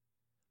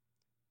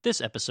This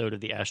episode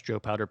of the Astro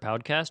Powder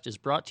Podcast is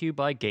brought to you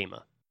by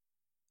Gema.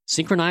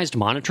 Synchronized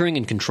monitoring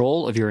and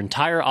control of your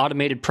entire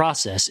automated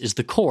process is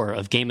the core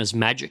of Gema's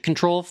Magic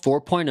Control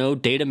 4.0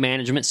 data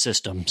management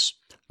systems,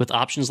 with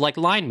options like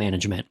line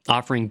management,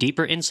 offering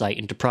deeper insight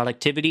into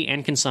productivity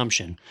and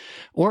consumption,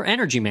 or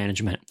energy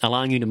management,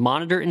 allowing you to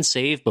monitor and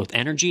save both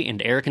energy and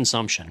air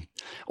consumption,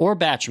 or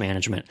batch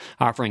management,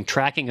 offering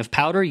tracking of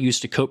powder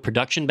used to coat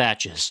production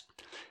batches.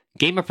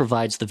 Gema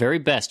provides the very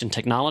best in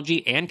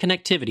technology and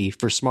connectivity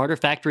for smarter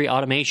factory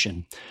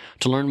automation.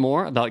 To learn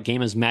more about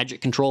Gema's Magic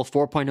Control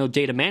 4.0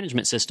 data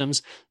management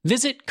systems,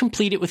 visit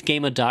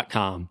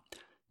CompleteItWithGema.com.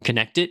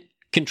 Connect it,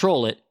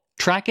 control it,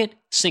 track it,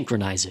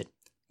 synchronize it.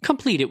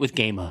 Complete it with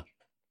Gema.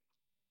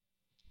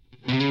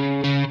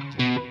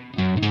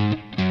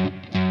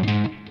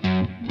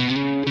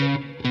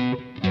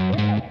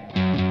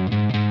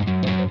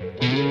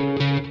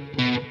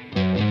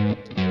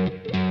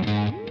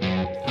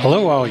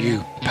 Hello, all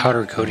you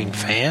powder coating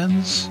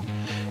fans,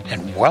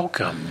 and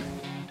welcome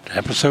to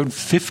episode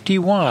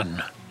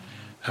 51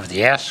 of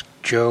the Ask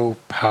Joe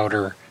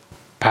Powder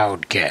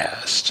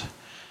Podcast.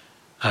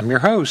 I'm your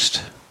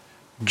host,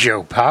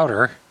 Joe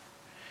Powder,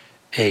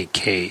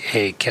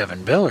 a.k.a.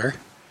 Kevin Biller,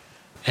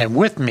 and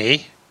with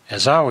me,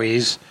 as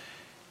always,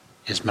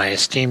 is my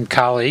esteemed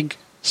colleague,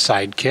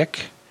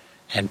 sidekick,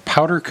 and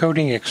powder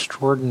coating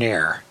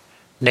extraordinaire,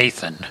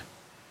 Nathan.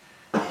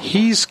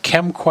 He's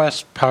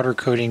ChemQuest Powder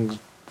Coating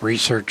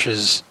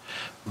Research's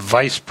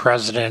Vice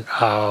President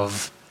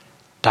of ...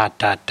 All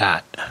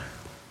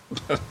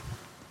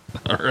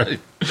right.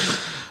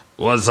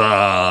 What's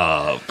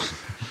up?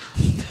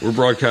 We're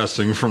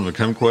broadcasting from the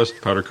ChemQuest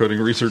Powder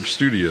Coating Research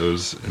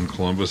Studios in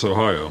Columbus,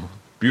 Ohio.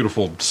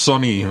 Beautiful,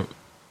 sunny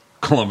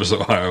Columbus,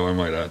 Ohio, I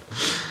might add.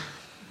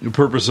 The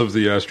purpose of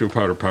the Astro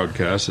Powder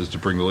Podcast is to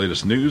bring the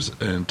latest news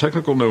and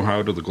technical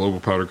know-how to the global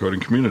powder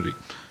coating community.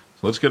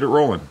 So let's get it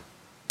rolling.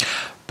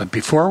 But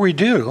before we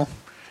do,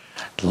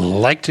 I'd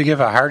like to give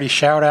a hearty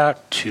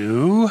shout-out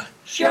to...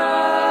 Shout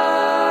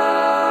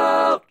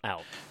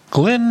out.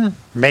 Glenn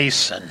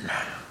Mason.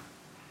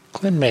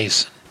 Glenn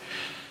Mason.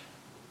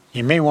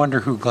 You may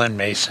wonder who Glenn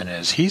Mason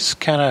is. He's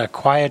kind of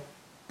quiet,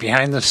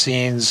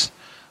 behind-the-scenes,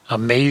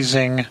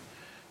 amazing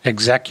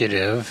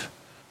executive,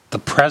 the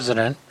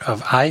president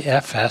of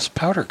IFS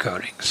Powder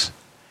Coatings.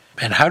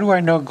 And how do I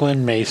know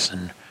Glenn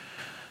Mason?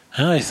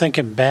 Well, I'm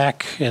thinking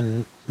back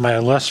in my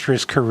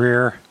illustrious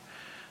career,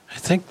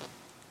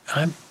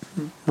 I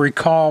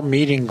recall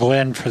meeting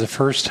Glenn for the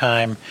first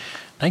time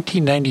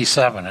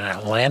 1997 in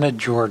Atlanta,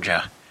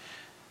 Georgia.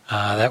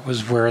 That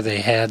was where they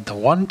had the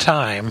one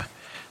time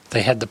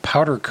they had the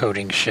powder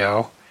coating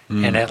show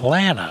in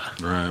Atlanta.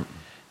 Right.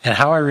 And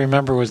how I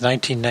remember was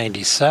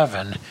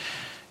 1997.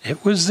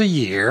 It was the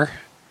year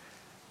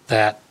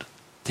that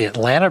the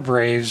Atlanta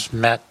Braves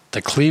met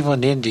the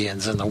Cleveland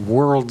Indians in the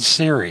World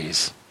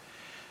Series.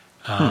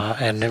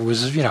 And it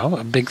was,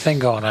 a big thing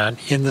going on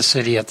in the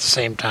city at the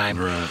same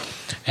time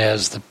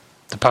as the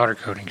powder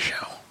coating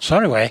show. So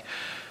anyway,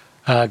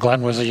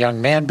 Glenn was a young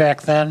man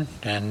back then,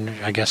 and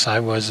I guess I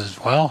was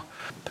as well.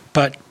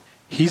 But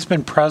he's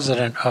been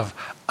president of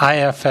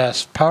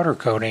IFS Powder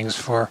Coatings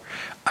for,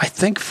 I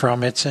think,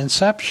 from its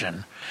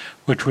inception,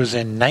 which was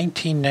in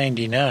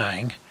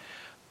 1999.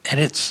 And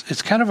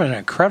it's kind of an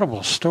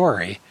incredible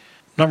story.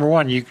 Number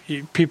one, you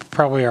people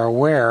probably are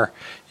aware,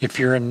 if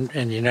you're in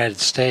the United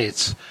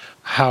States,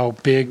 how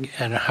big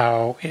and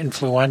how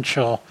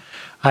influential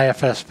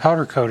IFS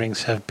powder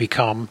coatings have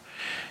become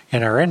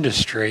in our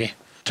industry.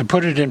 To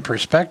put it in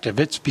perspective,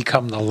 it's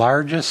become the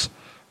largest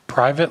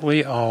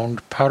privately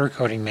owned powder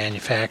coating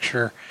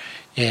manufacturer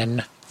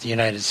in the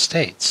United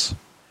States.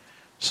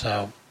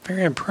 So,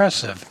 very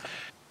impressive.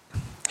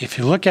 If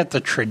you look at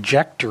the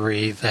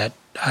trajectory that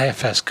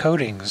IFS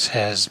Coatings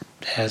has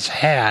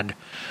had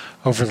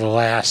over the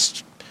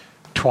last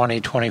 20,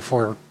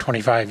 24,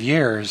 25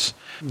 years,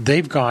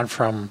 they've gone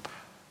from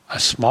a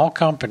small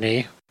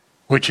company,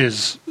 which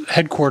is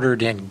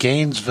headquartered in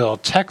Gainesville,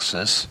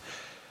 Texas,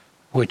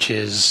 which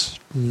is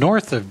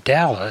north of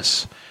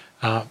Dallas,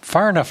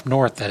 far enough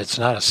north that it's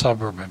not a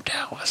suburb of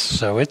Dallas.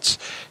 So it's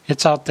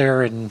out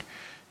there in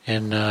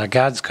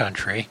God's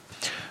country.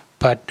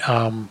 But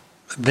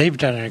they've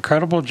done an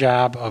incredible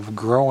job of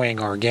growing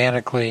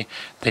organically.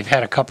 They've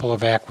had a couple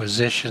of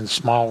acquisitions,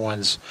 small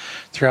ones,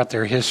 throughout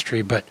their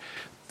history. But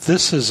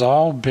this has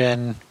all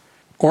been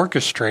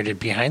orchestrated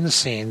behind the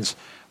scenes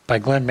by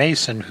Glenn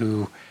Mason,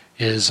 who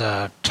is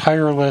a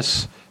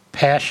tireless,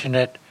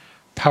 passionate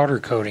powder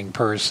coating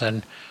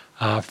person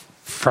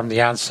from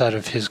the onset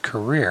of his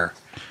career.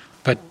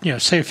 But,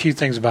 say a few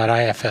things about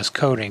IFS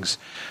Coatings.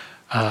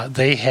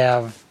 They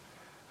have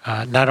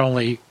not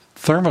only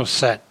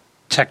thermoset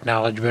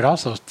technology, but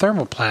also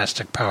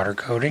thermoplastic powder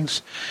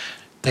coatings.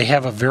 They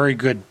have a very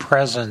good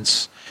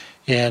presence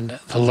in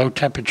the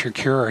low-temperature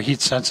cure or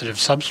heat-sensitive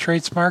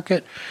substrates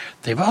market.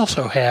 They've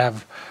also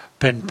have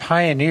been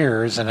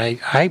pioneers, and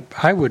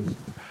I would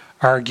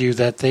argue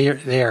that they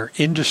are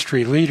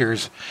industry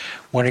leaders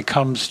when it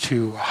comes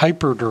to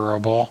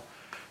hyper-durable,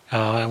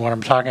 and what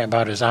I'm talking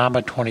about is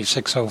AMA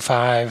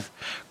 2605,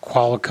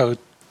 Qualicoat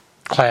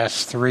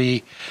Class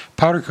 3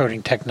 powder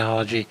coating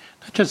technology,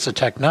 not just the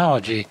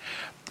technology,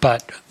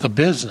 but the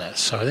business.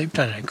 So they've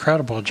done an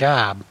incredible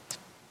job.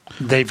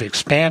 They've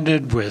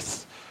expanded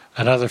with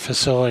another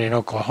facility in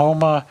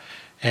Oklahoma,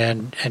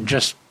 and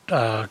just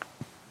in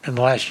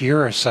the last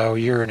year or so,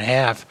 year and a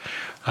half,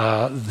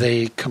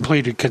 they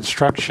completed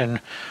construction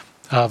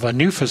of a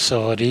new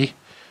facility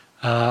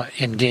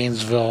in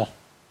Gainesville,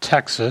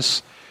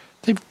 Texas.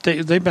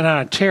 They've been on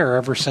a tear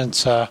ever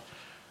since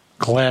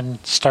Glenn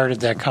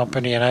started that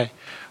company, and I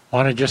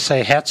want to just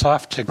say hats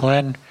off to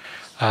Glenn.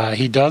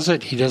 He does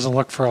it. He doesn't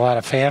look for a lot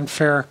of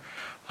fanfare.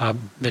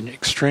 Been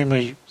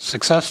extremely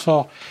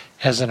successful,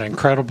 has an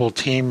incredible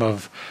team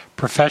of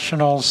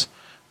professionals.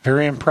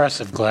 Very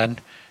impressive, Glenn.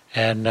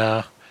 And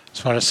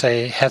just want to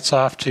say hats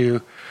off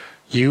to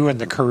you and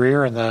the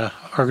career and the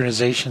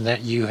organization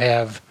that you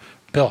have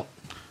built.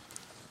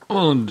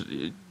 Well,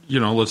 and,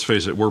 let's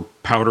face it, we're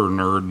powder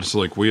nerds.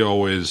 Like, we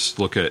always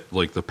look at,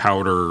 like, the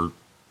powder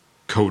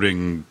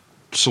coating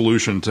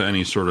solution to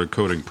any sort of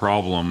coating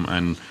problem.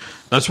 And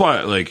that's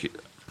why, like,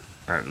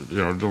 I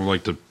don't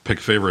like to pick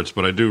favorites,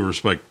 but I do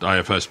respect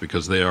IFS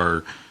because they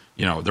are,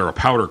 they're a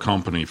powder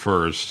company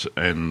first,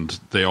 and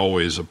they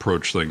always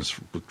approach things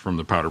from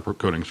the powder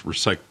coating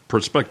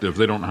perspective.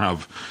 They don't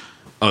have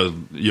a,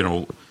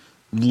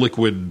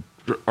 liquid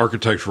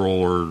architectural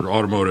or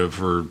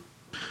automotive or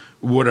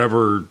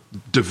whatever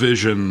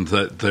division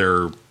that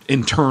they're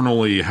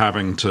internally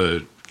having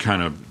to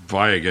kind of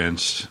vie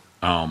against.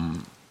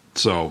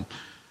 So,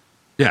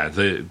 yeah,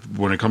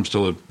 when it comes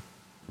to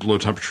low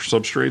temperature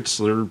substrates,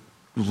 they're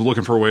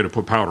looking for a way to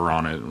put powder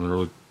on it. They're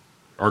like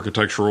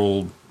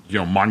architectural,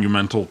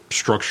 monumental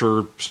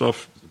structure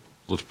stuff.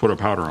 Let's put a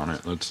powder on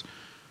it.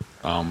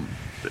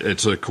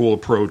 It's a cool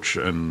approach,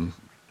 and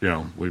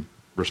we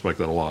respect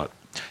that a lot.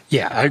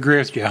 Yeah, I agree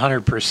with you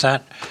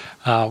 100%.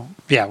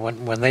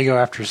 When they go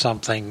after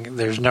something,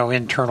 there's no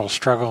internal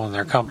struggle in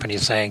their company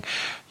saying,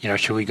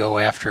 should we go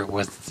after it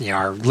with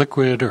our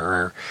liquid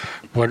or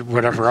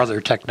whatever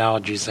other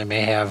technologies they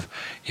may have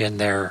in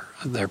their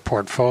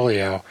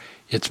portfolio.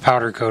 It's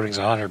powder coatings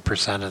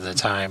 100% of the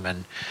time,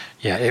 and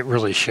yeah, it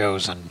really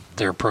shows in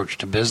their approach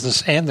to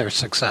business and their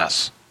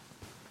success.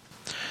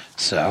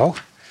 So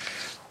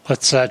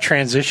let's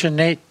transition,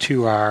 Nate,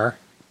 to our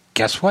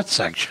Guess What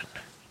section.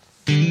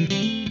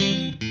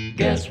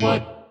 Guess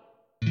what?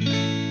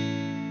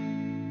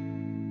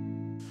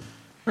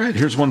 All right,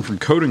 here's one from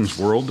Coatings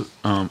World.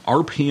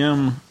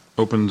 RPM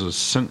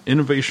opens an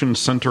Innovation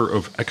Center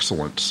of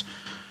Excellence.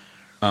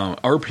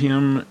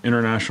 RPM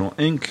International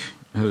Inc.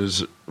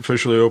 has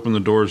officially opened the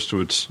doors to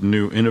its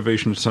new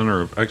Innovation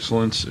Center of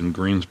Excellence in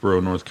Greensboro,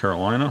 North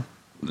Carolina.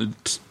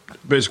 It's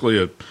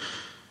basically a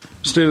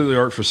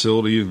state-of-the-art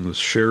facility in the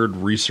Shared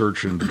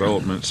Research and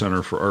Development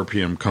Center for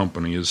RPM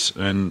companies.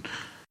 And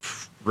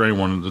for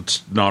anyone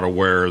that's not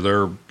aware,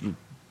 they're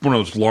one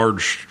of those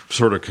large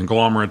sort of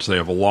conglomerates. They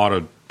have a lot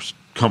of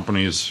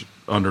companies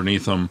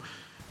underneath them.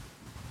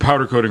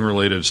 Powder coating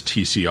related is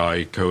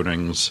TCI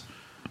Coatings,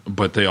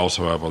 but they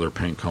also have other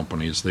paint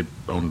companies. They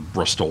own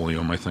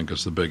Rust-Oleum, I think,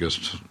 is the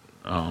biggest.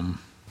 Well,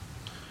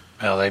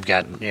 they've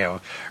got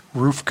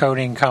roof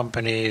coating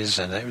companies,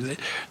 and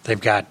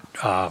they've got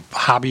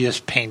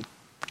hobbyist paint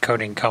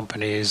coating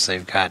companies.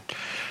 They've got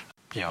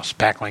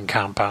spackling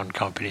compound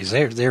companies.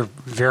 They're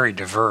very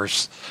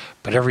diverse,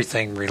 but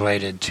everything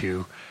related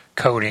to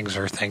coatings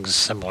or things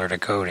similar to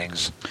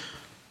coatings.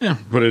 Yeah,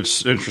 but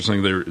it's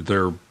interesting.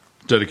 They're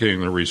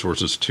dedicating their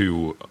resources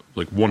to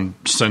like one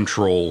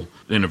central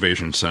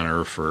innovation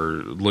center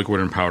for liquid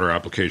and powder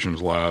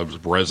applications labs,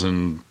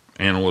 resin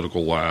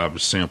analytical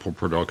labs, sample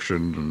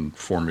production and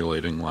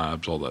formulating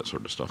labs, all that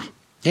sort of stuff.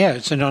 Yeah,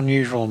 it's an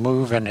unusual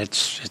move, and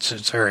it's a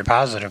very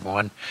positive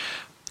one.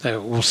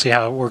 We'll see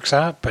how it works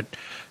out, but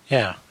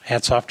yeah,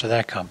 hats off to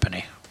that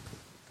company.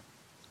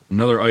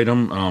 Another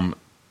item,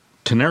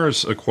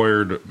 Tenaris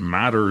acquired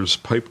Matters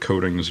pipe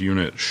coatings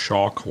unit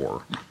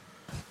Shawcor.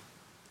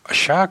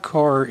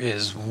 Shawcor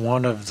is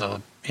one of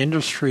the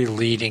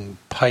industry-leading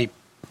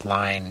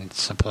pipeline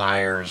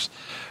suppliers,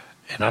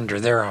 and under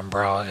their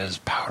umbrella is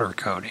powder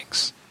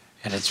coatings.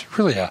 And it's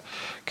really a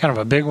kind of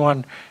a big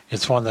one.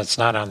 It's one that's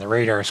not on the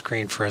radar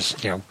screen for us,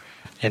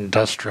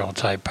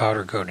 industrial-type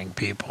powder coating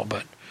people.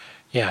 But,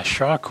 yeah,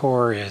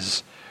 Shawcor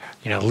is,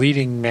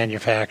 leading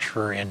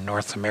manufacturer in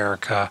North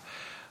America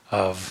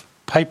of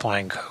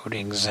pipeline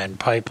coatings and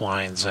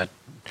pipelines that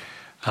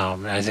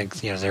I think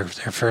they're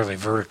fairly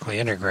vertically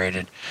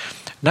integrated.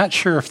 Not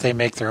sure if they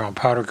make their own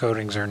powder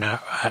coatings or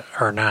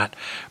not,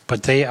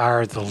 but they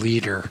are the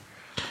leader.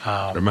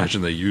 I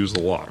imagine they use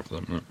a lot of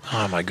them.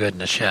 Oh my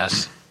goodness,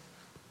 yes.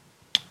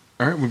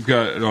 All right, we've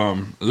got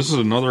this is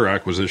another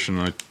acquisition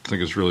I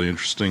think is really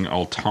interesting.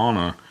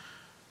 Altana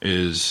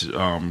is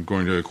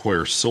going to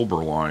acquire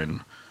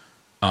Silberline.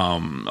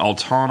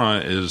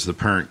 Altana is the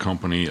parent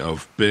company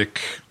of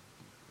BYK,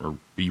 or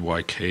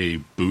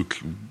BYK, Book.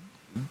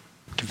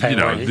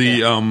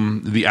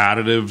 The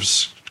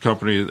additives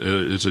company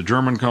is a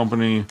German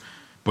company,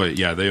 but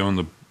yeah, they own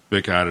the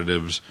BIC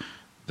additives.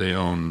 They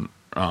own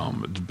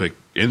BIC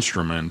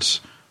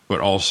instruments, but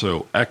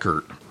also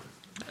Eckert.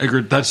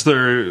 Agreed. That's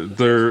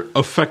their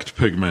effect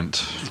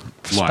pigment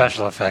line.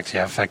 Special effects,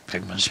 yeah, effect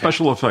pigments.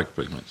 Special effect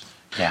pigments.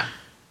 Yeah.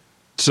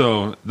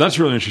 So that's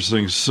really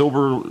interesting.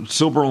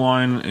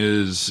 Silverline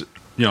is,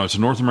 it's a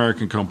North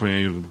American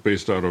company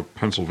based out of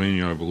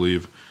Pennsylvania, I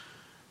believe.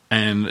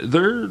 And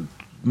they're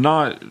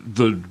not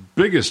the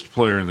biggest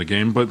player in the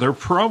game, but they're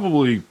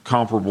probably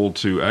comparable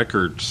to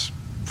Eckert's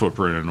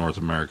footprint in North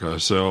America.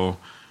 So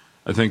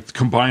I think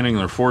combining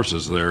their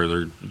forces there,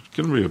 they're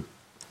going to be a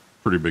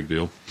pretty big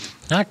deal.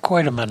 Not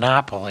quite a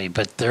monopoly,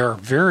 but there are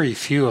very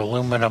few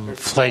aluminum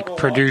flake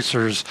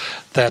producers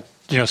that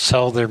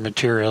sell their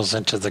materials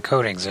into the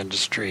coatings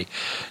industry.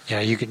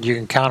 You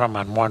can count them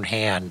on one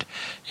hand.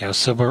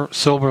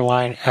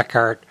 Silverline,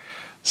 Eckert,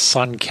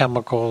 Sun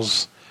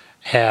Chemicals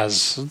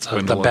has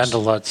the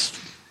Bendelux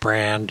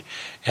brand,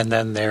 and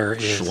then there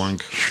is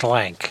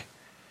Schlenk.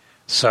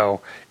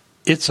 So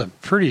it's a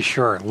pretty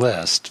short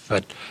list,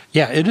 but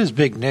it is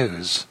big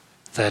news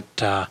that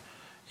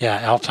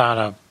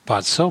Altana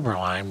bought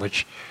Silverline,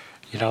 which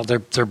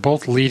they're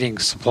both leading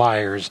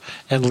suppliers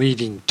and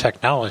leading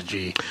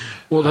technology.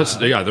 Well,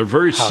 they're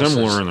very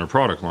similar in their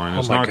product line.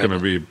 It's not going to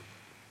be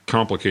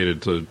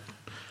complicated to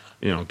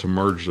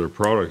merge their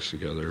products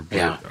together.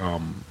 But,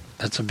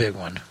 that's a big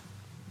one.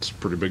 It's a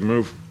pretty big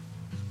move.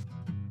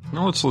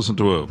 Now let's listen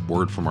to a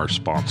word from our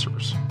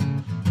sponsors.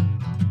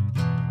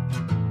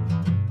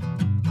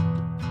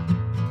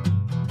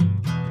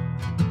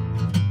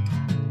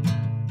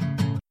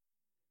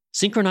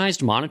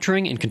 Synchronized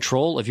monitoring and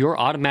control of your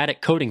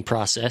automatic coating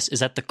process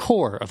is at the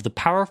core of the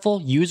powerful,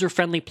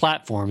 user-friendly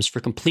platforms for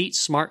complete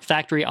smart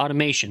factory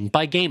automation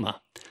by Gema.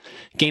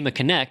 Gema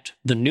Connect,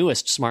 the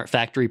newest smart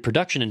factory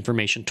production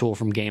information tool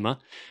from Gema,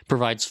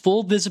 provides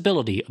full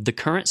visibility of the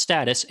current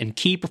status and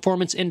key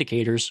performance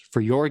indicators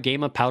for your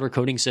Gema powder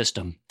coating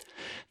system.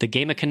 The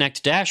Gema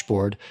Connect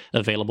dashboard,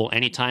 available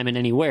anytime and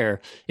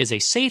anywhere, is a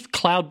safe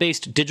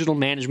cloud-based digital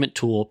management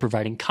tool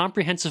providing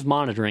comprehensive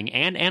monitoring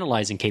and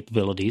analyzing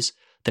capabilities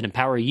that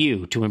empower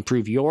you to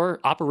improve your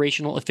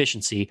operational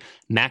efficiency,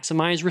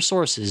 maximize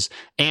resources,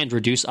 and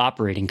reduce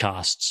operating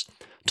costs.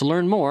 To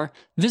learn more,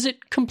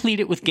 visit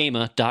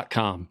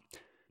CompleteItWithGema.com.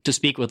 To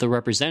speak with a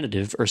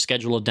representative or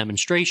schedule a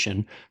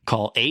demonstration,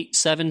 call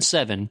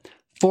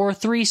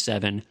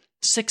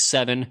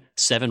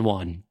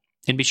 877-437-6771.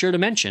 And be sure to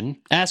mention,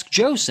 Ask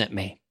Joe sent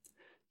me.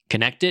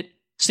 Connect it,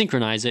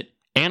 synchronize it,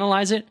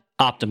 analyze it,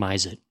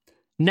 optimize it.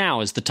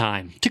 Now is the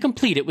time to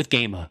complete it with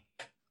Gema.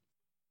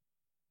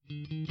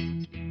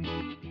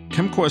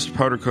 ChemQuest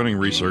Powder Coating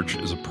Research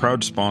is a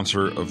proud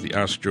sponsor of the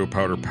Ask Joe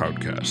Powder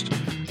podcast,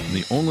 and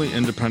the only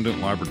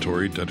independent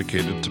laboratory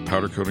dedicated to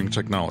powder coating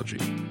technology.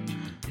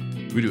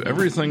 We do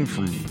everything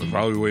from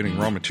evaluating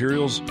raw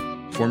materials,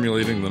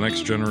 formulating the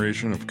next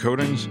generation of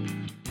coatings,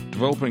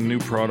 developing new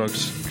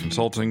products,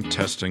 consulting,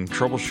 testing,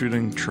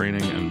 troubleshooting,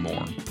 training, and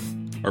more.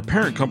 Our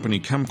parent company,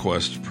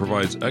 ChemQuest,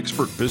 provides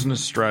expert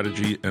business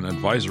strategy and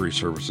advisory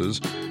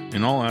services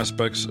in all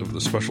aspects of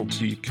the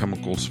specialty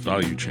chemicals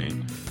value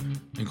chain,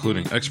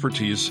 including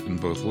expertise in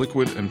both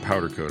liquid and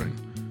powder coating.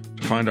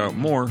 To find out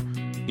more,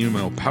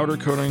 email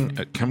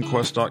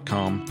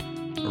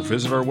powdercoating@chemquest.com or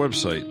visit our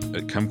website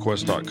at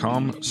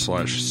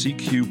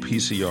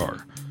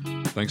chemquest.com/CQPCR.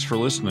 Thanks for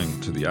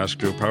listening to the Ask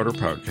Joe Powder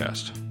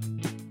podcast.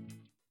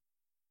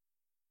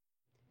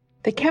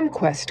 The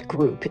ChemQuest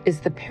Group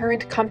is the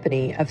parent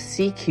company of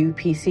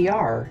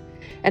CQPCR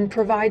and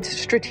provides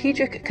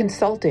strategic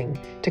consulting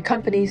to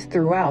companies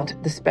throughout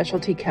the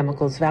specialty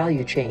chemicals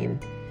value chain,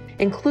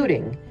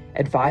 including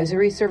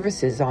advisory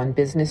services on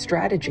business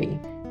strategy,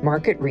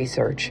 market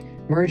research,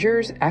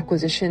 mergers,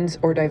 acquisitions,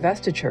 or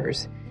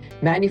divestitures,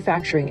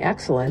 manufacturing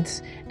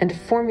excellence, and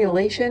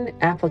formulation,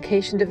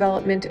 application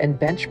development, and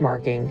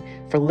benchmarking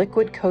for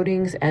liquid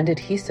coatings and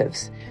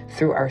adhesives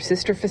through our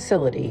sister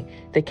facility,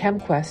 the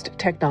ChemQuest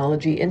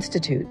Technology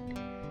Institute.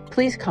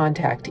 Please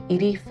contact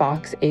Edie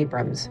Fox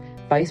Abrams,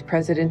 Vice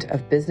President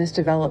of Business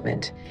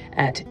Development,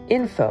 at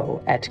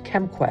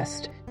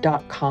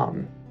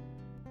info@chemquest.com.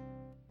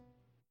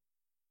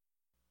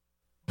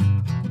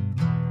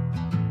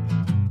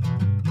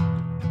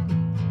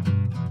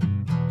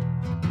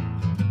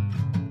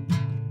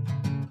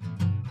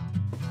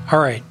 All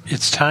right,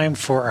 it's time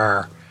for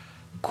our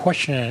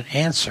question and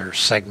answer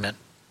segment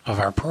of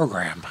our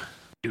program.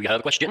 Do you have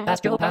a question?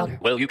 Ask Joe Powder.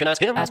 Well, you can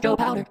ask him. Ask Joe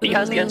Powder. He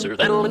has the answer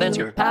that'll advance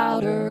your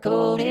powder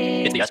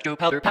coating. It's the Ask Joe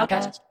Powder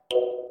podcast.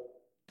 All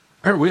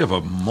right, we have a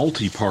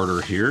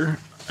multi-parter here,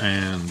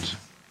 and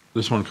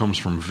this one comes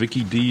from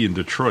Vicky D. in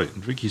Detroit.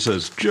 Vicky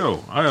says,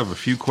 Joe, I have a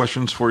few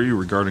questions for you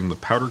regarding the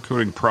powder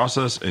coating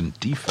process and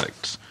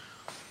defects.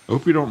 I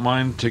hope you don't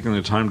mind taking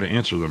the time to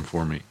answer them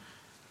for me.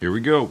 Here we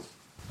go.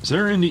 Is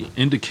there any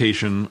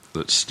indication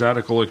that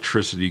static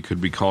electricity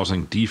could be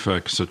causing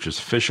defects such as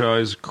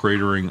fisheyes,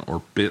 cratering,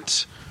 or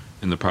bits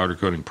in the powder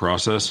coating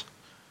process?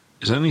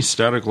 Is any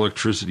static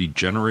electricity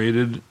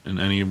generated in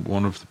any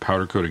one of the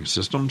powder coating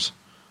systems?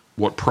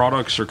 What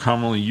products are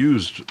commonly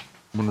used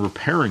when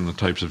repairing the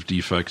types of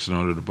defects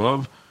noted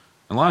above?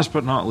 And last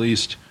but not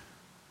least,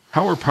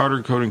 how are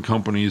powder coating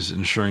companies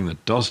ensuring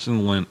that dust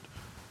and lint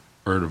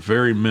or at a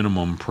very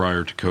minimum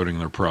prior to coating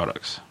their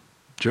products.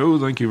 Joe,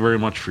 thank you very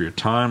much for your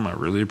time. I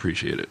really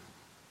appreciate it.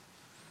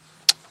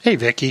 Hey,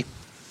 Vicky.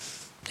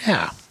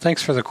 Yeah,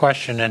 thanks for the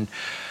question. And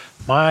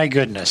my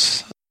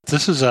goodness,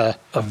 this is a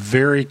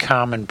very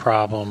common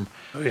problem.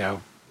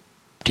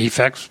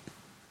 Defects,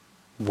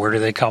 where do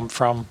they come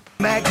from?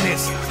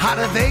 Magnets, how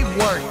do they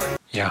work?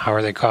 How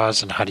are they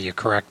caused and how do you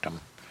correct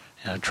them?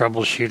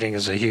 Troubleshooting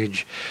is a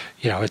huge,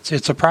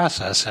 it's a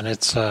process, and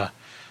it's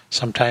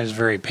sometimes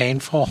very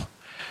painful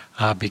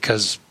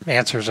because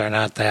answers are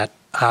not that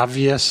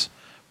obvious.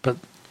 But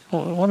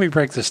let me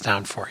break this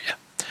down for you.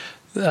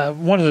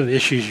 One of the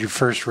issues you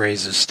first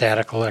raise is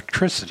static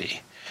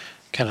electricity.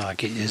 Kind of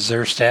like, is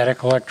there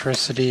static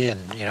electricity,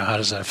 and how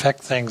does that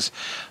affect things?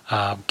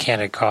 Can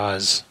it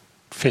cause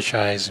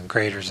fisheyes and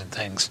craters and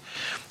things?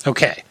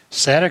 Okay,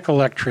 static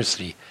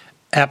electricity.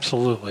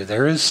 Absolutely,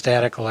 there is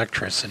static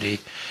electricity,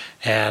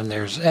 and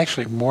there's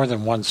actually more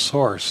than one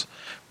source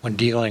when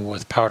dealing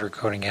with powder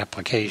coating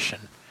application.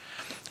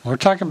 When we're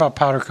talking about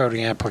powder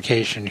coating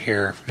application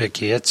here,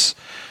 Vicky,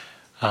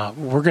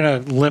 we're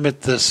going to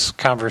limit this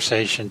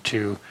conversation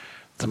to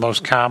the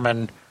most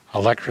common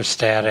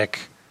electrostatic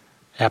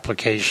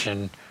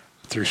application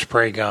through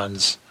spray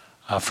guns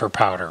for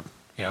powder.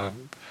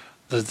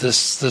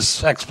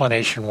 This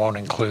explanation won't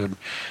include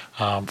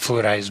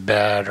fluidized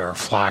bed or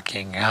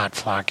flocking, hot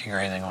flocking, or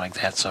anything like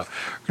that. So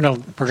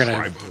we're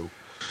gonna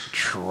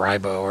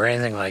tribo or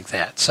anything like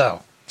that.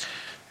 So,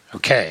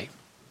 okay,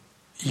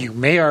 you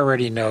may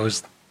already know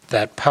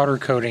that powder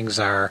coatings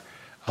are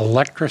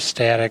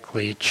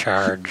electrostatically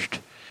charged,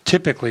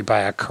 typically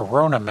by a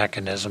corona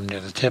mechanism near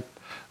the tip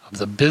of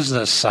the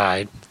business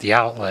side, the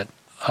outlet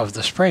of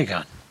the spray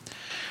gun.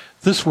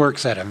 This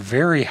works at a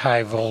very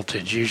high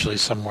voltage, usually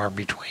somewhere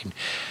between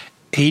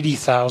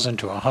 80,000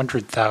 to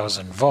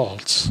 100,000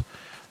 volts,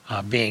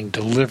 being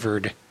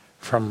delivered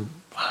from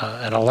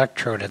an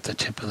electrode at the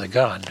tip of the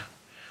gun.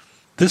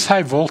 This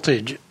high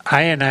voltage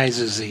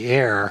ionizes the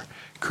air,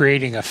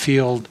 creating a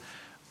field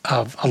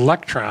of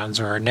electrons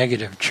or a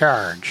negative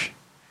charge.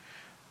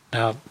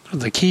 Now,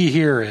 the key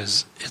here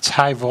is it's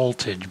high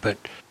voltage, but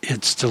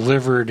it's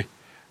delivered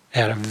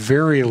at a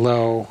very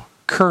low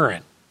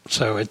current.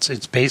 So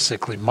it's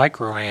basically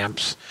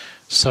microamps,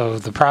 so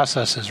the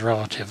process is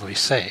relatively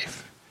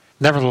safe.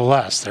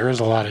 Nevertheless, there is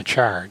a lot of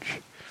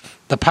charge.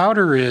 The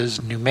powder is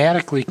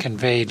pneumatically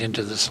conveyed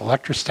into this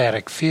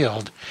electrostatic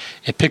field.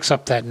 It picks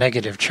up that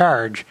negative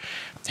charge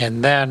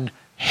and then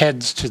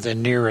heads to the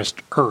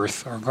nearest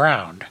earth or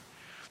ground.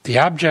 The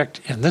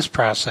object in this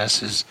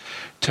process is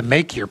to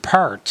make your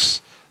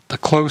parts the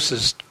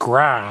closest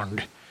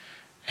ground,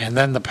 and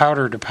then the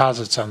powder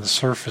deposits on the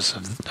surface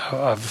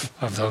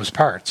of those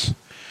parts.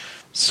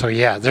 So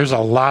yeah, there's a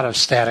lot of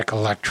static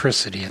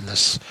electricity in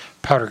this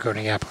powder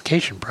coating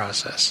application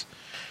process.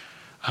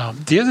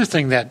 The other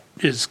thing that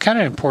is kind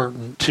of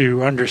important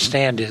to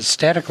understand is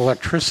static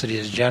electricity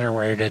is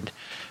generated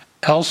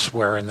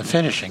elsewhere in the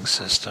finishing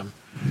system.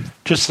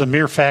 Just the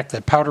mere fact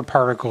that powder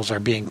particles are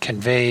being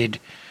conveyed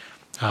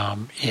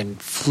in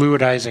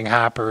fluidizing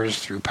hoppers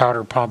through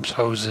powder pumps,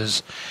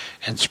 hoses,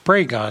 and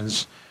spray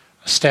guns,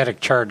 a static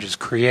charge is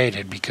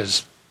created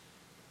because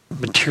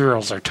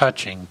materials are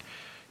touching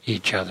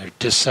each other.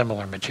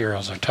 Dissimilar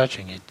materials are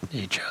touching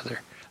each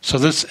other. So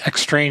this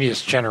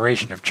extraneous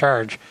generation of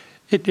charge,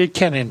 it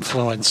can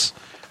influence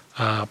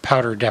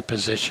powder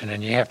deposition,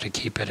 and you have to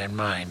keep it in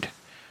mind.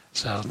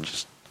 So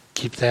just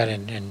keep that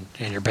in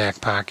your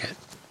back pocket.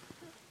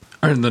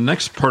 And the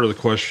next part of the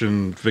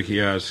question,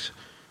 Vicky asks,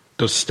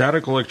 does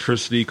static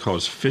electricity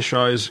cause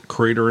fisheyes,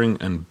 cratering,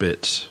 and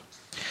bits?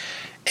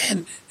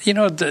 And,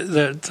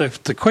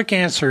 the quick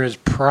answer is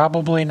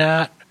probably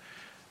not.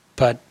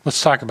 But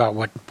let's talk about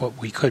what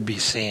we could be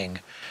seeing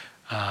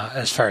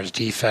as far as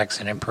defects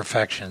and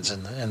imperfections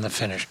in the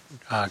finished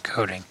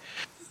coating.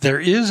 There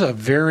is a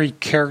very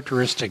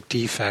characteristic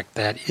defect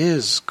that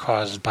is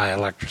caused by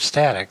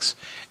electrostatics,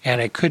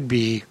 and it could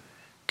be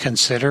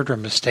considered or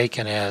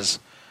mistaken as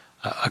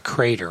a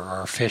crater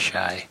or a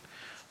fisheye.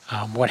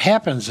 What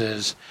happens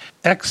is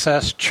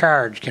excess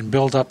charge can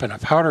build up in a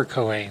powder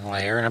coating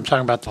layer, and I'm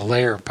talking about the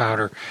layer of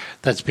powder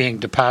that's being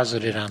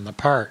deposited on the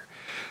part,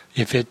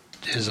 if it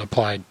is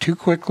applied too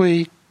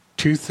quickly,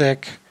 too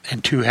thick,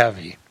 and too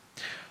heavy.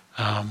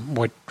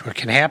 What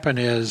can happen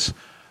is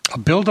a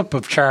buildup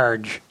of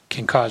charge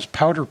can cause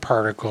powder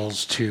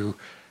particles to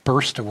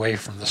burst away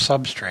from the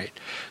substrate.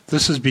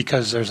 This is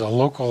because there's a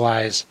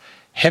localized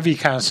heavy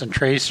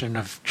concentration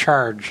of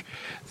charge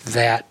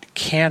that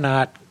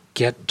cannot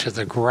get to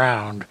the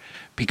ground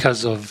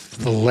because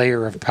of the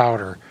layer of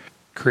powder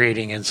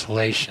creating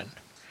insulation.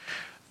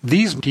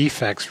 These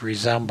defects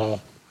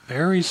resemble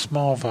very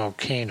small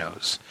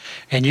volcanoes,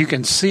 and you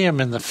can see them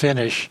in the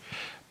finish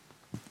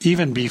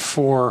even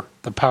before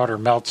the powder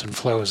melts and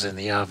flows in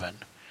the oven.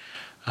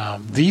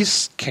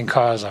 These can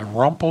cause a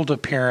rumpled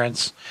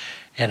appearance,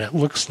 and it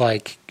looks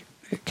like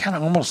kind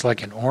of almost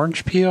like an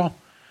orange peel.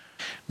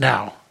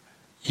 Now,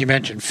 you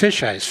mentioned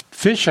fisheyes.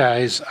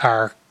 Fisheyes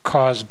are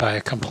caused by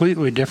a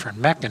completely different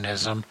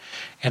mechanism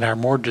and are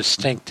more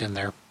distinct in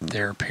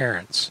their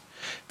appearance.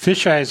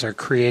 Fisheyes are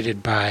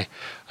created by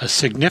a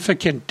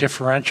significant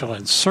differential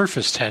in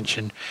surface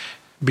tension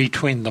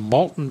between the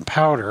molten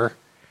powder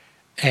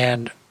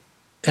and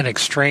an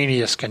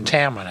extraneous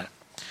contaminant.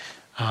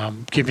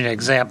 Give you an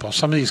example.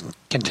 Some of these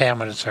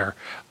contaminants are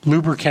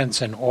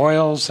lubricants and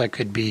oils that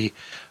could be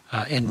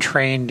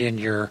entrained in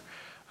your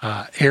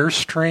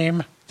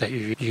airstream that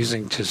you're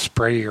using to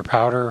spray your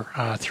powder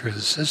through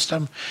the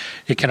system.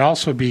 It can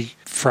also be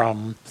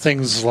from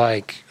things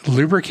like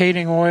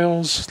lubricating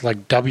oils,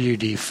 like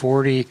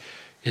WD-40.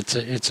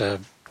 It's a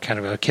kind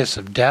of a kiss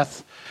of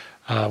death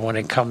when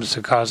it comes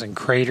to causing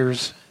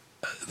craters,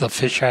 the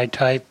fisheye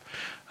type,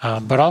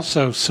 but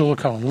also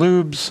silicone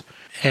lubes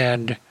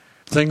and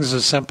things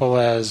as simple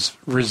as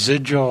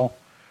residual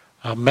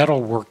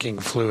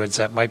metalworking fluids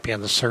that might be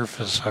on the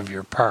surface of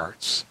your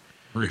parts.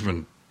 Or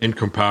even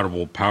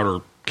incompatible powder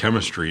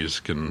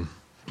chemistries can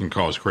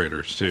cause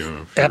craters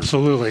too.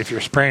 Absolutely. If you're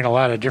spraying a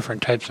lot of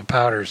different types of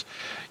powders,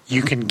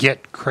 you can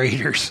get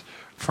craters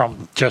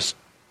from just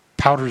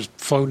powders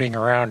floating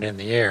around in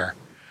the air.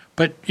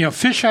 But,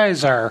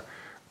 fisheyes are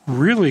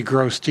really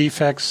gross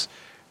defects.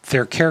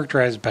 They're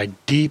characterized by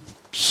deep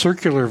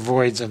circular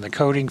voids in the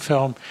coating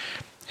film,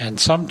 and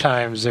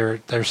sometimes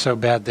they're so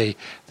bad they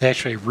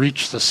actually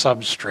reach the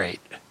substrate.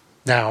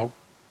 Now,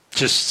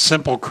 just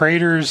simple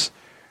craters,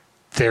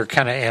 they're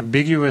kind of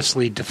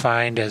ambiguously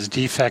defined as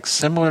defects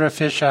similar to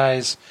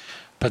fisheyes,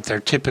 but they're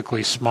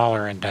typically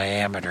smaller in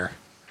diameter.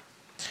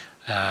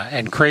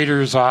 And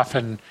craters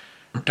often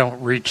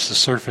don't reach the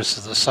surface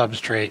of the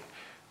substrate.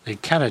 They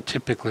kind of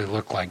typically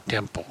look like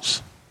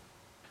dimples.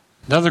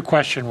 Another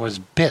question was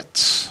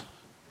bits.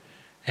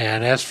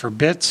 And as for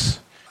bits,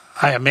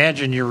 I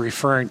imagine you're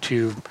referring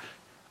to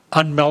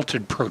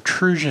unmelted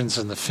protrusions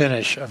in the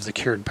finish of the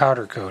cured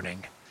powder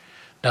coating.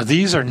 Now,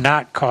 these are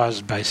not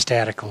caused by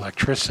static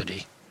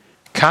electricity.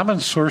 Common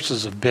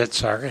sources of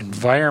bits are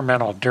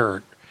environmental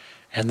dirt,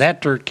 and that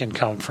dirt can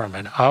come from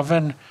an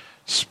oven,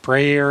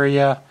 spray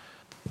area,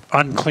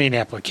 unclean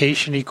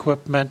application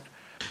equipment.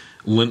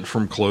 Lint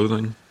from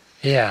clothing?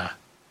 Yeah.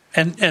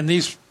 And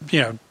these,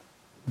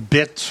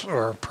 bits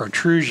or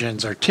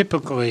protrusions are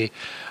typically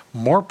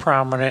more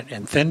prominent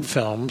in thin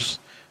films,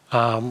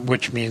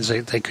 which means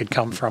they could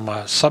come from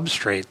a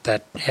substrate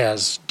that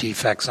has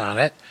defects on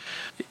it.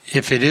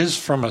 If it is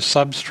from a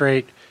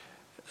substrate,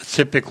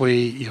 typically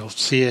you'll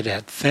see it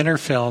at thinner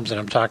films, and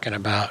I'm talking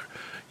about,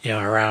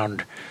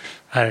 around,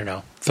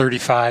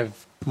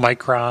 35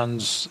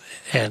 microns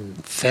and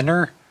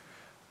thinner.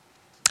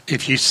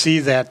 If you see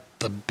that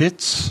the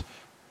bits,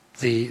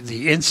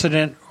 the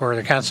incident or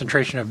the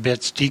concentration of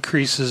bits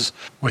decreases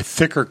with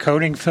thicker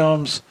coating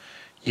films,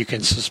 you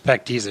can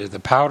suspect either the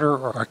powder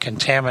or a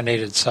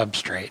contaminated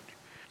substrate.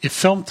 If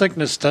film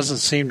thickness doesn't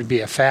seem to be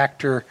a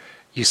factor,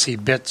 you see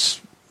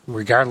bits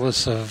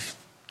regardless of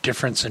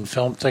difference in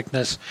film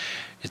thickness,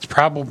 it's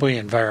probably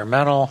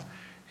environmental,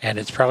 and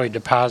it's probably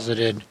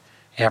deposited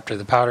after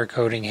the powder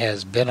coating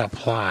has been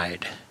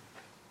applied.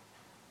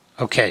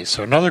 Okay,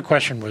 so another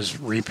question was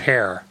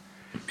repair.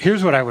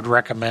 Here's what I would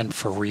recommend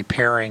for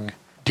repairing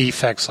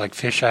defects like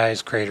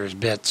fisheyes, craters,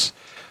 bits.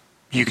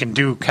 You can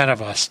do kind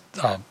of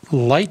a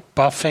light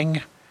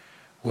buffing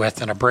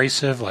with an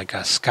abrasive like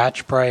a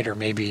Scotch-Brite or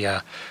maybe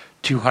a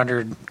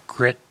 200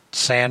 grit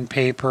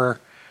sandpaper,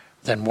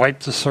 then wipe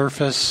the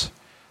surface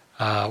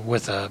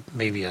with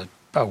maybe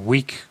a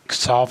weak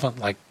solvent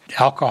like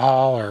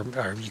alcohol,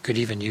 or you could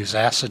even use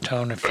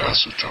acetone.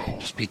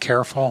 Just be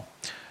careful.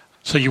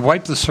 So you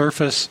wipe the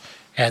surface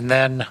and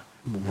then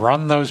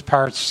run those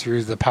parts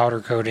through the powder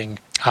coating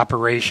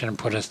operation and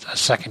put a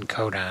second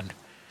coat on.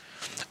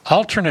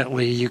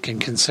 Alternately, you can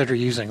consider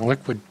using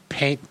liquid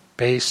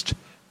paint-based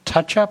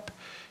touch-up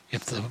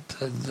if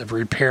the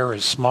repair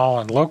is small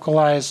and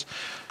localized.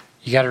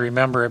 You got to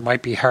remember it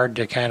might be hard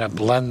to kind of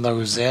blend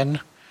those in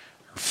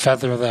or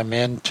feather them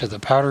into the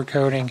powder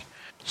coating.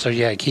 So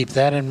yeah, keep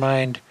that in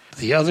mind.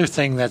 The other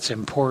thing that's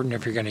important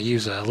if you're going to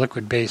use a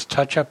liquid-based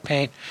touch-up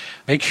paint,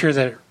 make sure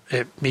that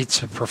it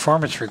meets the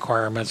performance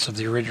requirements of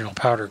the original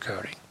powder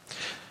coating.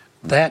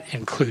 That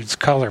includes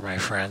color, my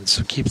friends,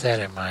 so keep that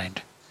in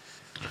mind.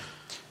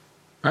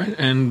 All right,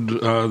 and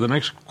the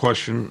next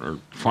question, or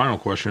final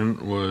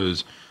question,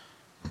 was,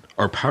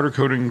 are powder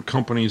coating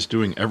companies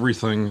doing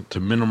everything to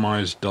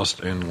minimize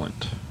dust and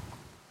lint?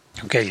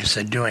 Okay, you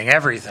said doing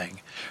everything.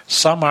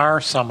 Some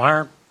are, some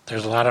aren't.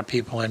 There's a lot of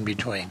people in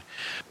between.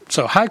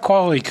 So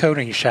high-quality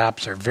coating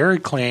shops are very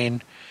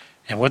clean,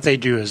 and what they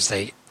do is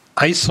they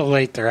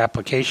isolate their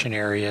application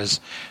areas.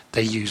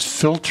 They use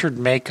filtered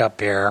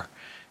makeup air,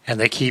 and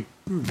they keep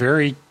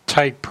very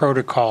tight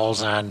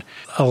protocols on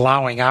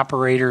allowing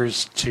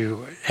operators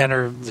to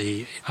enter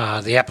the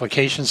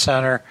application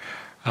center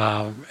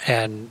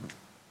and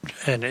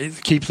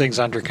keep things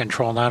under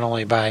control, not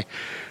only by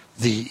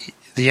the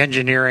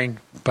engineering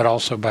but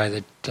also by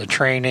the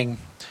training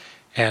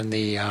and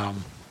the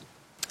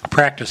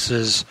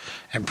practices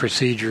and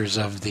procedures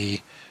of the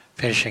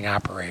finishing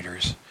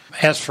operators.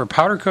 As for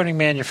powder coating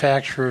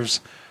manufacturers,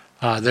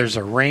 there's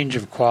a range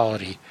of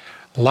quality.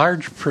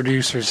 Large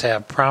producers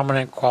have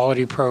prominent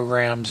quality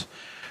programs.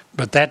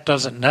 But that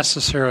doesn't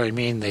necessarily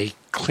mean they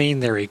clean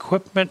their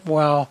equipment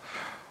well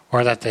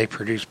or that they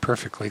produce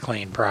perfectly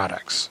clean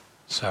products.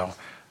 So,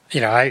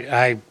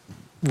 I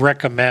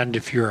recommend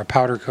if you're a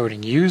powder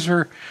coating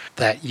user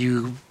that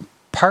you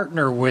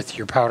partner with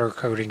your powder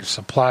coating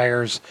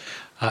suppliers,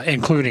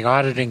 including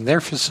auditing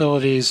their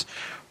facilities,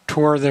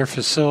 tour their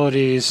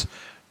facilities,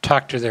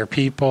 talk to their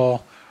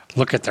people,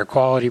 look at their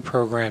quality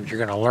programs. You're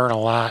going to learn a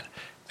lot.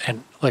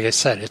 And like I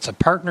said, it's a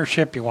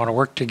partnership. You want to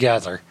work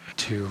together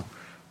to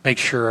make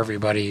sure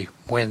everybody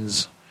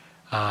wins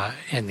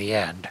in the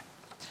end.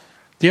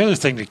 The other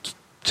thing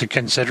to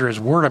consider is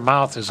word of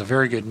mouth is a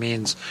very good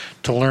means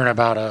to learn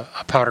about a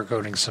powder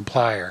coating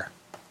supplier.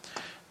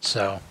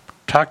 So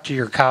talk to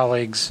your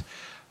colleagues,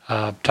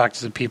 talk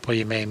to the people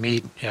you may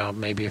meet,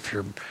 maybe if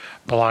you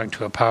belong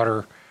to a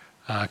powder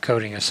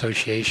coating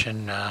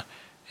association,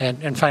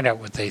 and find out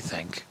what they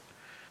think.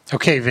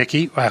 Okay,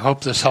 Vicki, I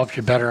hope this helps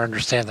you better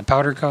understand the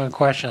powder coating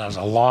question. That was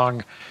a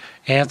long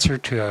answer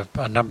to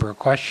a number of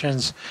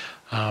questions.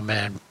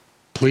 And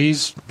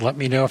please let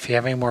me know if you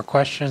have any more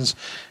questions.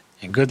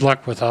 And good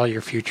luck with all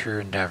your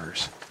future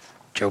endeavors.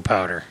 Joe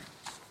Powder.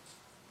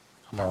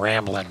 I'm a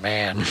rambling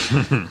man.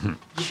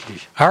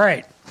 All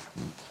right.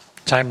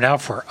 Time now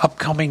for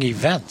upcoming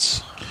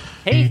events.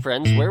 Hey,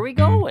 friends, where are we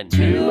going?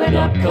 To an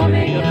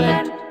upcoming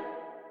event.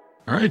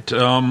 All right.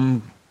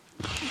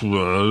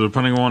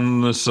 Depending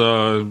on this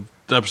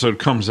episode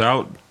comes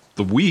out,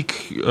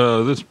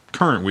 this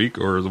current week,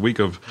 or the week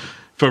of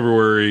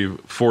February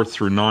 4th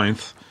through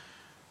 9th,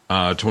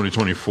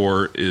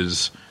 2024,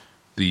 is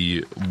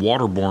the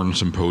Waterborne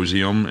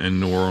Symposium in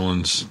New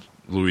Orleans,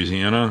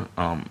 Louisiana.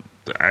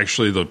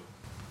 Actually, the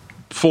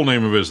full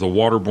name of it is the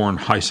Waterborne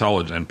High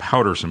Solids and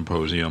Powder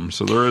Symposium.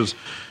 So there is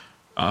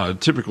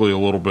typically a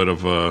little bit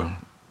of a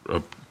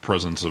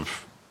presence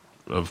of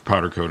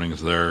powder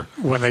coatings there.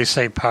 When they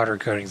say powder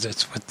coatings,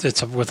 it's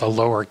with a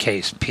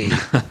lowercase p.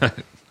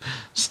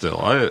 Still,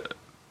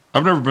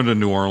 I've never been to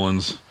New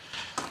Orleans.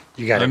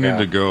 You got to go. I need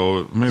to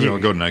go. Maybe I'll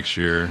go next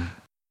year.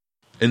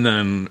 And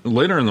then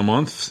later in the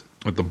month,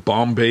 at the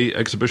Bombay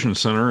Exhibition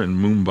Center in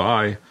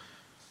Mumbai,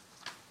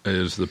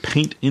 is the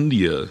Paint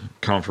India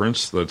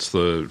Conference. That's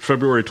the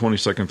February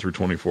 22nd through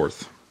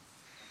 24th.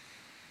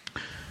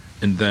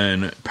 And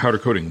then Powder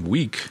Coating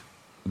Week.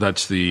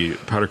 That's the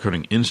Powder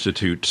Coating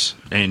Institute's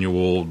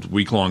annual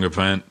week-long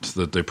event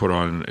that they put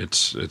on.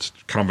 It's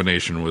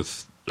combination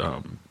with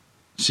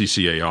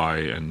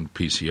CCAI and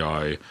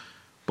PCI.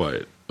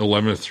 But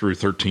 11th through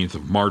 13th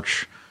of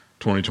March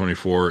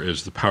 2024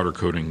 is the Powder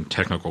Coating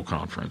Technical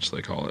Conference,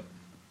 they call it.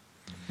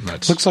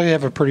 Looks like you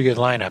have a pretty good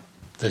lineup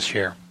this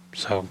year.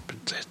 So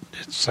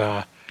it's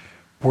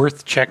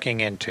worth checking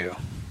into.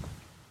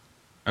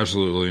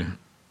 Absolutely.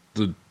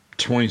 The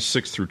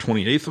 26th through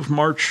 28th of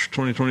March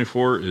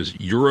 2024 is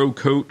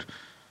Eurocoat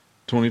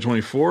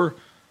 2024.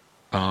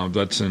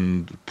 That's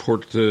in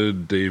Porte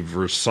de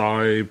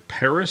Versailles,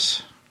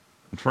 Paris,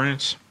 in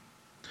France.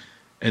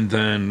 And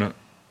then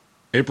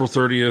April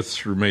 30th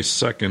through May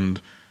 2nd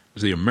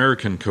is the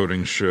American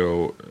Coating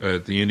Show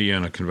at the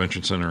Indiana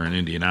Convention Center in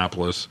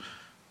Indianapolis.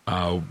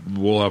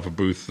 We'll have a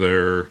booth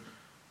there.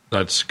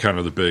 That's kind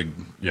of the big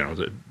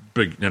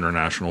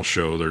international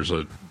show. There's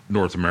a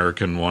North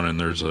American one and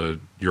there's a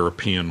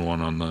European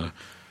one on the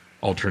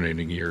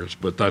alternating years,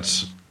 but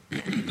that's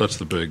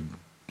the big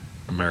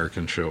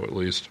American show at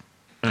least.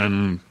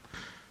 And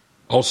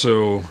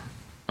also,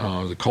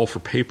 the call for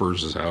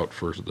papers is out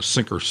for the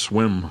Sink or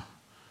Swim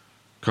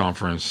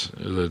conference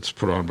that's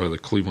put on by the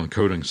Cleveland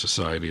Coating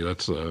Society.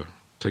 That's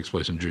takes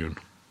place in June.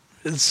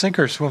 Sink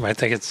or Swim, I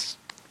think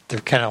they're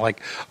kind of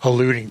like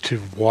alluding to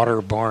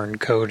waterborne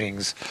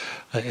coatings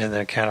in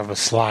a kind of a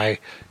sly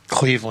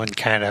Cleveland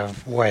kind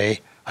of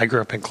way. I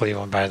grew up in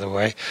Cleveland, by the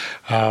way.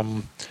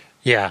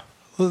 Yeah,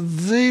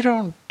 they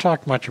don't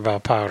talk much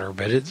about powder,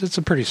 but it's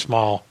a pretty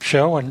small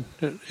show, and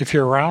if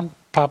you're around,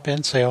 pop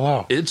in, say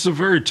hello. It's a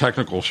very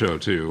technical show,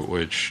 too,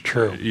 which,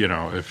 true.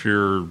 If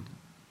you're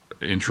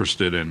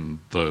interested in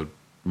the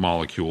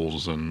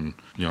molecules and,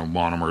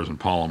 monomers and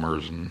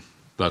polymers and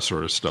that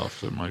sort of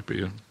stuff, it might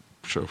be a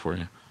show for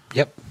you.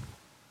 Yep.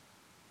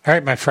 All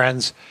right, my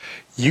friends,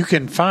 you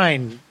can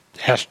find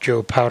Ask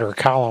Joe Powder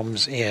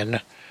columns in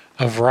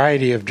a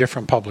variety of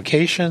different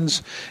publications.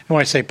 And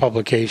when I say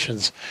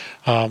publications,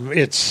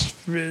 it's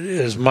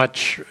as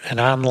much an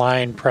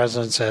online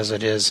presence as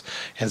it is,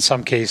 in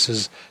some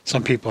cases,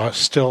 some people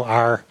still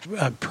are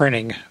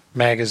printing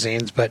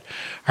magazines, but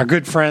our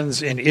good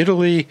friends in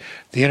Italy,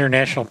 the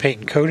International Paint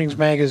and Coatings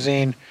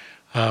magazine,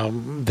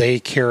 they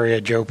carry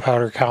a Joe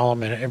Powder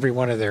column in every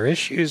one of their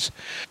issues.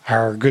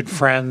 Our good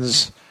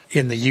friends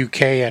in the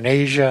UK and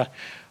Asia,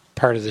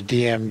 part of the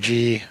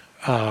DMG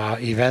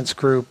events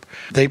group,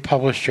 they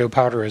publish Joe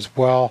Powder as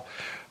well.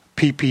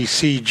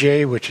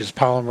 PPCJ, which is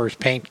Polymers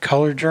Paint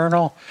Color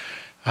Journal,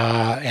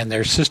 and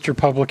their sister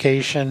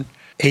publication,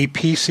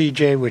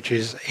 APCJ, which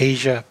is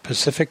Asia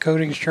Pacific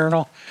Coatings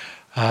Journal.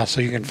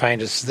 So you can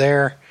find us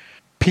there.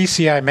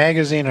 PCI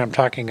Magazine, I'm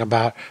talking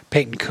about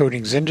Paint and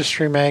Coatings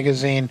Industry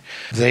Magazine.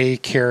 They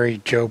carry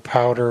Joe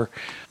Powder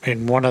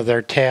in one of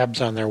their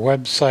tabs on their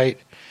website.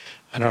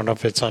 I don't know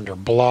if it's under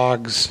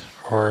blogs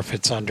or if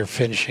it's under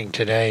Finishing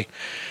Today,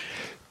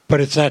 but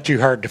it's not too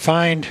hard to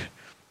find.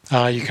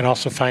 You can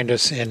also find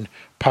us in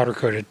Powder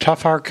Coated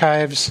Tough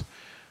Archives.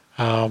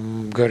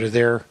 Go to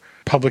their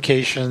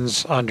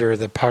publications under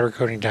the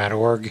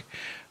powdercoating.org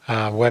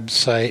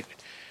website.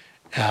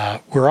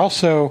 We're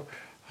also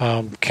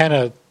kind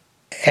of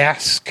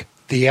Ask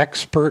the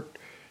Expert,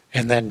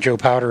 and then Joe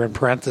Powder in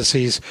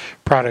parentheses,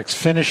 Products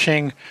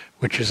Finishing,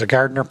 which is a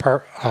Gardner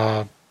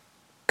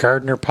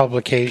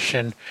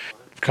publication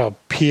called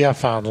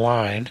PF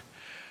Online.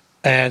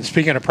 And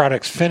speaking of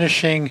Products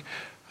Finishing,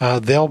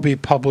 they'll be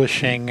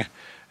publishing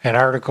an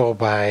article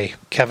by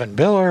Kevin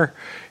Biller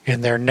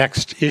in their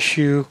next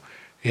issue.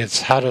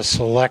 It's how to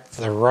select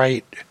the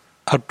right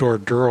outdoor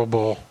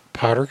durable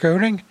powder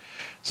coating.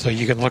 So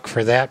you can look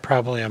for that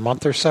probably a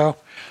month or so.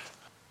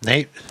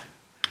 Nate?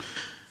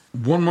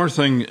 One more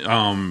thing.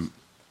 On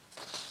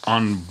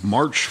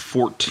March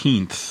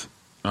 14th,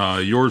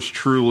 yours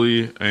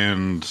truly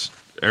and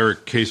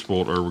Eric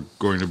Casebolt are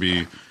going to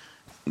be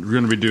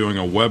doing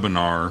a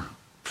webinar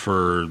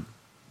for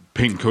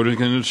Paint and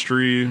Coating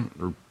Industry,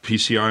 or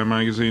PCI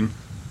magazine.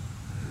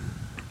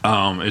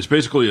 It's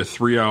basically a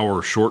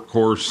 3-hour short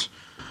course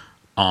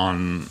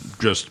on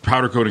just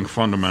powder coating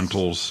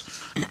fundamentals,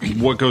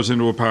 what goes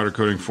into a powder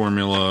coating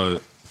formula,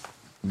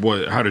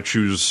 how to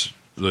choose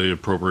the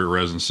appropriate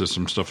resin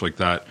system, stuff like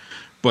that.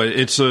 But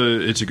it's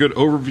a good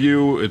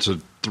overview. It's a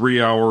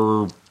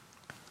 3-hour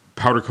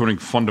powder coating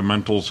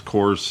fundamentals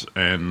course,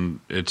 and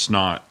it's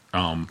not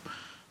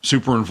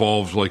super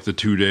involved like the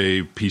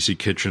 2-day PC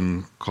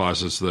Kitchen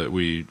classes that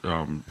we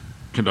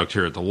conduct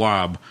here at the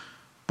lab.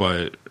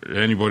 But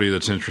anybody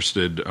that's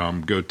interested,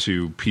 go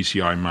to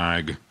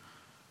PCImag.com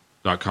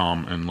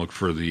and look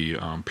for the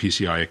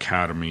PCI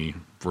Academy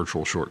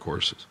virtual short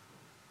courses.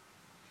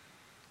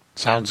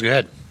 Sounds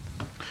good.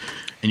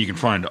 And you can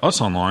find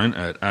us online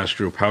at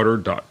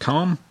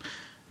astropowder.com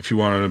if you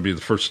want to be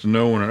the first to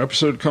know when an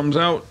episode comes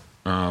out,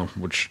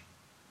 which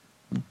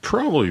will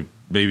probably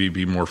maybe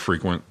be more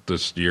frequent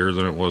this year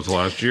than it was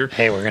last year.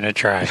 Hey, we're going to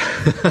try.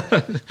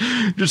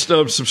 Just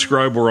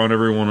subscribe. We're on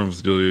every one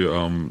of the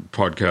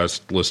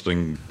podcast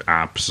listing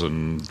apps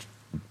and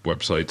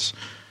websites.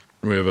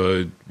 We have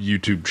a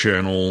YouTube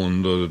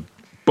channel,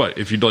 but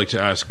if you'd like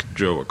to ask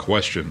Joe a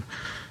question,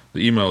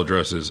 the email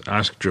address is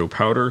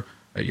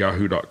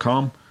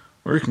askjoepowder@yahoo.com,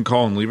 or you can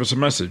call and leave us a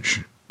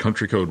message.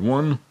 Country code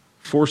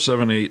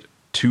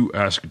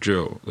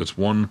 1-478-2-ASK-JOE. That's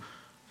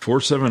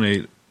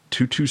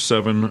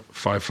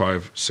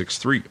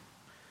 1-478-227-5563.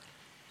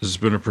 This has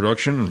been a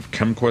production of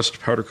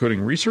ChemQuest Powder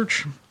Coating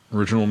Research.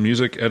 Original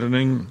music,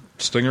 editing,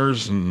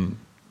 stingers, and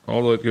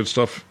all that good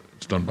stuff.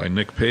 It's done by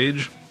Nick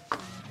Page.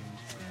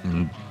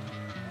 And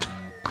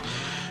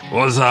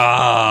what's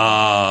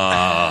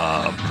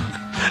up?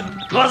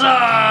 What's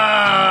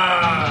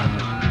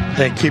up?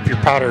 Then keep your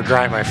powder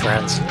dry, my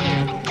friends.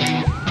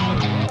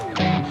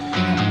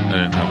 I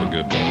didn't have a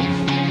good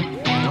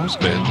nose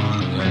bit.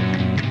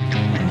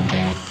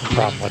 No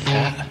problem with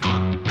that.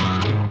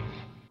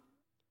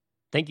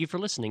 Thank you for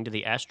listening to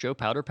the Ask Joe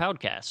Powder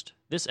Podcast.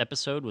 This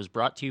episode was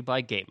brought to you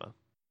by Gema.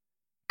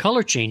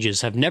 Color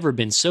changes have never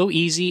been so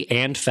easy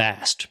and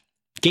fast.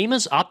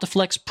 Gema's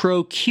Optiflex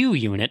Pro Q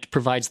unit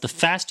provides the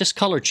fastest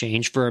color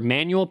change for a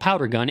manual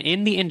powder gun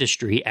in the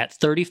industry at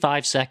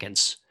 35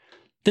 seconds.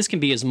 This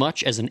can be as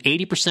much as an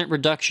 80%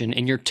 reduction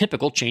in your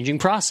typical changing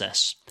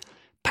process.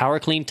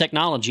 PowerClean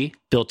technology,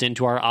 built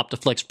into our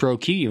Optiflex Pro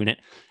Q unit,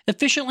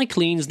 efficiently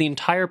cleans the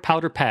entire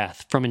powder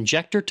path from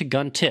injector to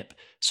gun tip,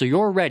 so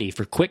you're ready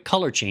for quick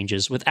color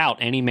changes without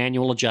any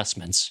manual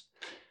adjustments.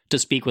 To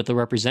speak with a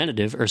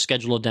representative or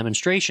schedule a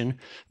demonstration,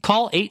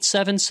 call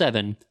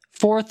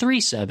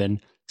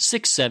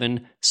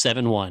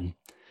 877-437-6771.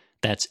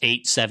 That's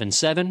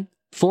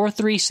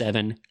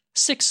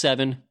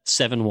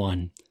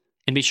 877-437-6771.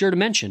 And be sure to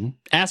mention,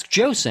 Ask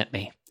Joe sent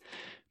me.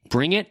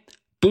 Bring it,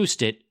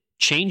 boost it,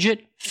 change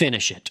it,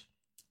 finish it.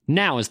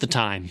 Now is the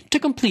time to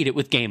complete it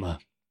with Gema.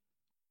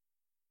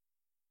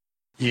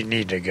 You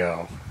need to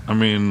go. I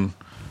mean,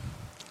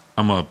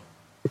 I'm a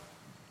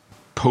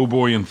po'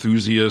 boy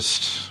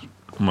enthusiast.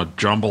 I'm a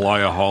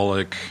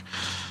jambalaya-holic.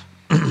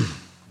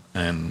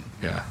 And,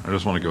 yeah, I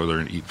just want to go there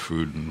and eat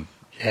food. And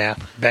yeah,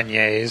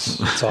 beignets.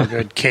 It's all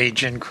good.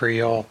 Cajun,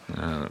 Creole.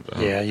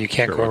 Yeah, you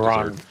can't go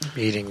wrong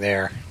eating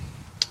there.